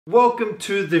Welcome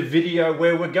to the video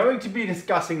where we're going to be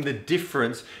discussing the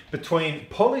difference between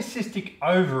polycystic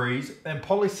ovaries and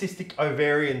polycystic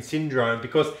ovarian syndrome,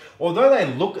 because although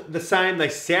they look the same, they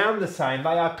sound the same,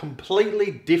 they are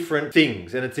completely different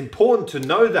things. And it's important to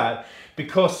know that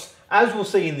because, as we'll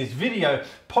see in this video,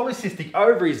 polycystic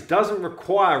ovaries doesn't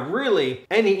require really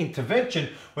any intervention,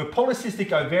 where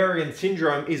polycystic ovarian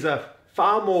syndrome is a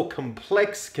far more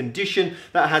complex condition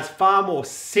that has far more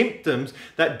symptoms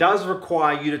that does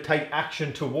require you to take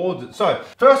action towards it. So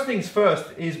first things first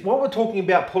is what we're talking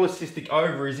about polycystic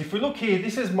ovaries. If we look here,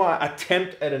 this is my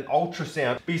attempt at an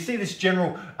ultrasound, but you see this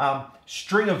general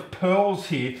string of pearls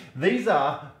here. These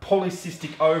are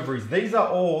polycystic ovaries. These are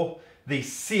all the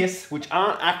cysts, which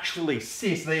aren't actually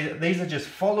cysts. These are just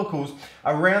follicles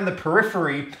around the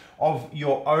periphery of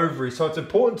your ovaries. So it's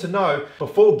important to know,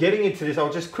 before getting into this,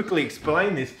 I'll just quickly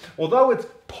explain this. Although it's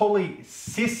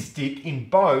polycystic in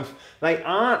both, they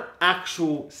aren't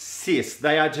actual cysts.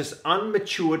 They are just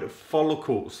unmatured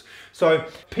follicles. So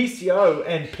PCO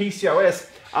and PCOS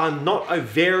are not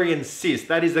ovarian cysts.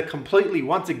 That is a completely,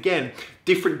 once again,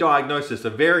 different diagnosis.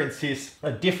 Ovarian cysts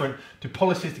are different to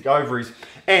polycystic ovaries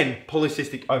and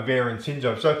polycystic ovarian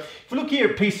syndrome. So if we look here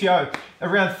at PCO,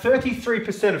 around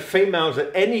 33% of females at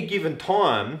any given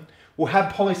time will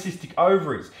have polycystic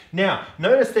ovaries. Now,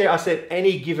 notice there I said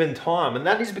any given time, and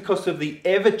that is because of the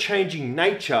ever-changing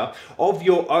nature of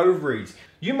your ovaries.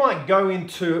 You might go in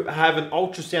to have an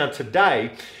ultrasound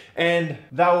today and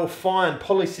they'll find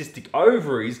polycystic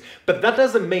ovaries, but that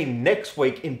doesn't mean next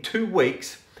week, in 2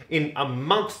 weeks, in a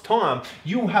month's time,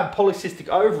 you'll have polycystic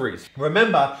ovaries.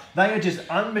 Remember, they are just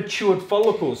unmatured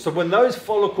follicles. So when those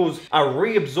follicles are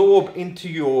reabsorbed into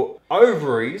your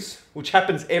ovaries, which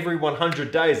happens every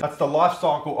 100 days, that's the life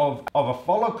cycle of a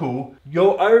follicle,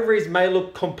 your ovaries may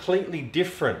look completely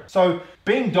different. So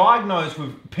being diagnosed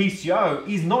with PCO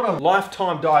is not a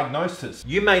lifetime diagnosis.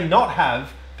 You may not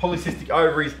have polycystic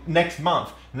ovaries next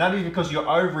month, and that is because your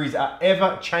ovaries are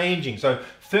ever changing. So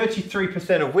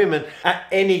 33% of women at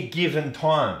any given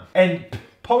time. And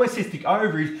polycystic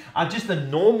ovaries are just a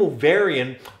normal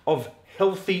variant of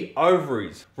healthy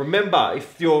ovaries. Remember,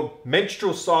 if your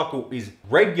menstrual cycle is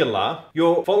regular,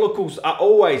 your follicles are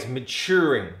always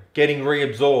maturing, getting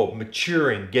reabsorbed,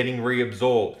 maturing, getting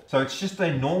reabsorbed. So it's just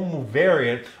a normal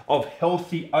variant of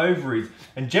healthy ovaries.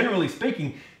 And generally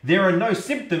speaking, there are no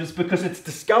symptoms because it's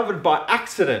discovered by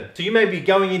accident. So you may be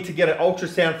going in to get an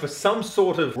ultrasound for some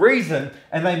sort of reason,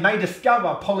 and they may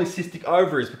discover polycystic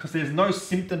ovaries because there's no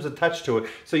symptoms attached to it.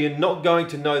 So you're not going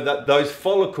to know that those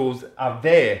follicles are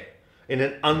there in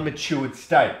an unmatured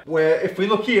state. Where if we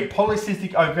look here at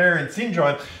polycystic ovarian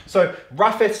syndrome, so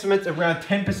rough estimates, around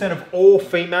 10% of all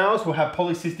females will have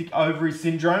polycystic ovary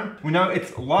syndrome. We know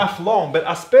it's lifelong, but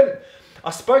I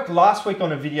spoke last week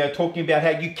on a video talking about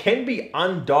how you can be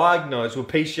undiagnosed with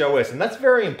PCOS, and that's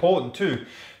very important too,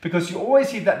 because you always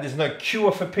hear that there's no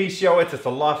cure for PCOS, it's a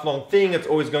lifelong thing, it's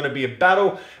always going to be a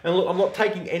battle. And look, I'm not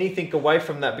taking anything away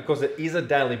from that because it is a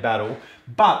daily battle,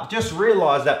 but just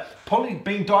realize that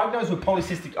being diagnosed with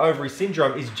polycystic ovary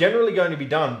syndrome is generally going to be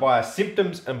done via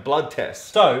symptoms and blood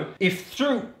tests. So if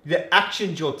through the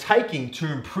actions you're taking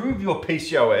to improve your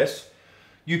PCOS,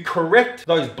 you correct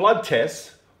those blood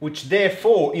tests, which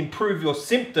therefore improve your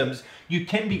symptoms, you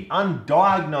can be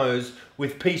undiagnosed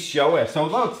with PCOS. So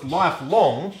although it's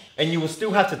lifelong and you will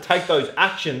still have to take those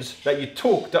actions that you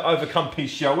took to overcome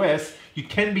PCOS, you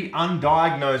can be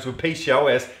undiagnosed with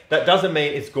PCOS. That doesn't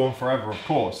mean it's gone forever, of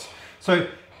course. So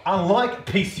unlike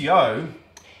PCO,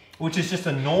 which is just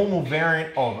a normal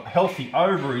variant of healthy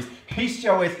ovaries,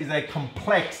 PCOS is a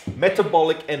complex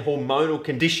metabolic and hormonal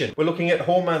condition. We're looking at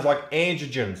hormones like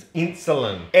androgens,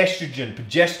 insulin, estrogen,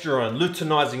 progesterone,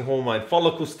 luteinizing hormone,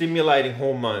 follicle stimulating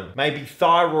hormone, maybe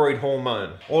thyroid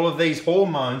hormone. All of these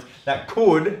hormones that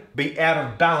could be out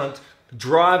of balance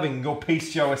driving your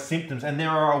PCOS symptoms. And there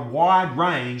are a wide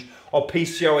range of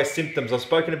PCOS symptoms. I've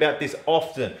spoken about this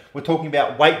often. We're talking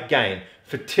about weight gain,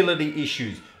 fertility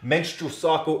issues, menstrual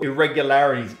cycle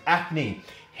irregularities, acne,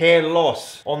 hair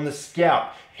loss on the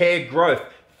scalp, hair growth,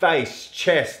 face,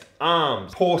 chest,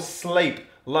 arms, poor sleep,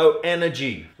 low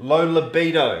energy, low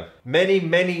libido.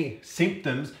 Many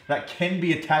symptoms that can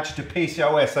be attached to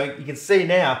PCOS. So you can see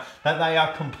now that they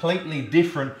are completely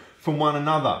different from one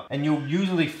another. And you'll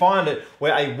usually find it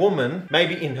where a woman,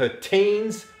 maybe in her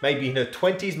teens, maybe in her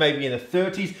 20s, maybe in her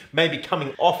 30s, maybe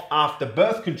coming off after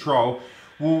birth control,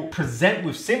 will present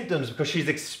with symptoms because she's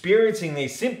experiencing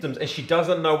these symptoms and she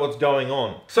doesn't know what's going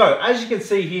on. So as you can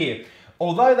see here,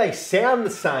 although they sound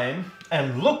the same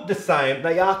and look the same,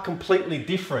 they are completely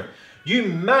different. You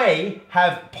may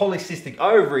have polycystic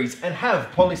ovaries and have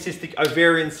polycystic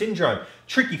ovarian syndrome.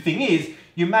 Tricky thing is,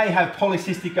 you may have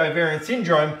polycystic ovarian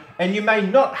syndrome and you may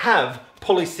not have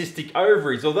polycystic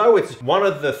ovaries. Although it's one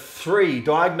of the 3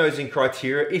 diagnosing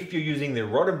criteria, if you're using the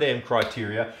Rotterdam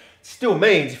criteria, still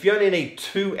means if you only need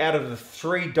 2 out of the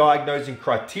 3 diagnosing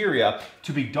criteria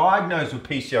to be diagnosed with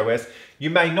PCOS, you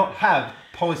may not have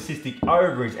polycystic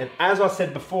ovaries. And as I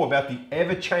said before about the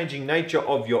ever-changing nature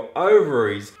of your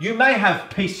ovaries, you may have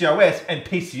PCOS and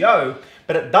PCO,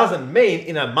 but it doesn't mean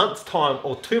in a month's time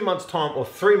or 2 months' time or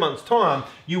 3 months' time,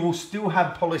 you will still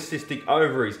have polycystic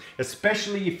ovaries,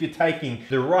 especially if you're taking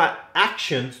the right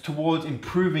actions towards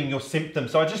improving your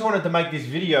symptoms. So I just wanted to make this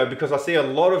video because I see a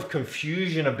lot of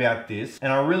confusion about this,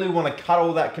 and I really want to cut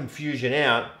all that confusion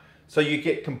out so you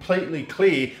get completely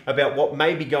clear about what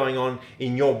may be going on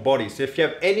in your body. So if you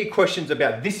have any questions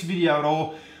about this video at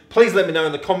all, please let me know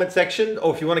in the comment section,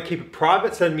 or if you want to keep it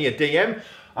private, send me a DM.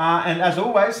 And as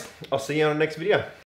always, I'll see you on the next video.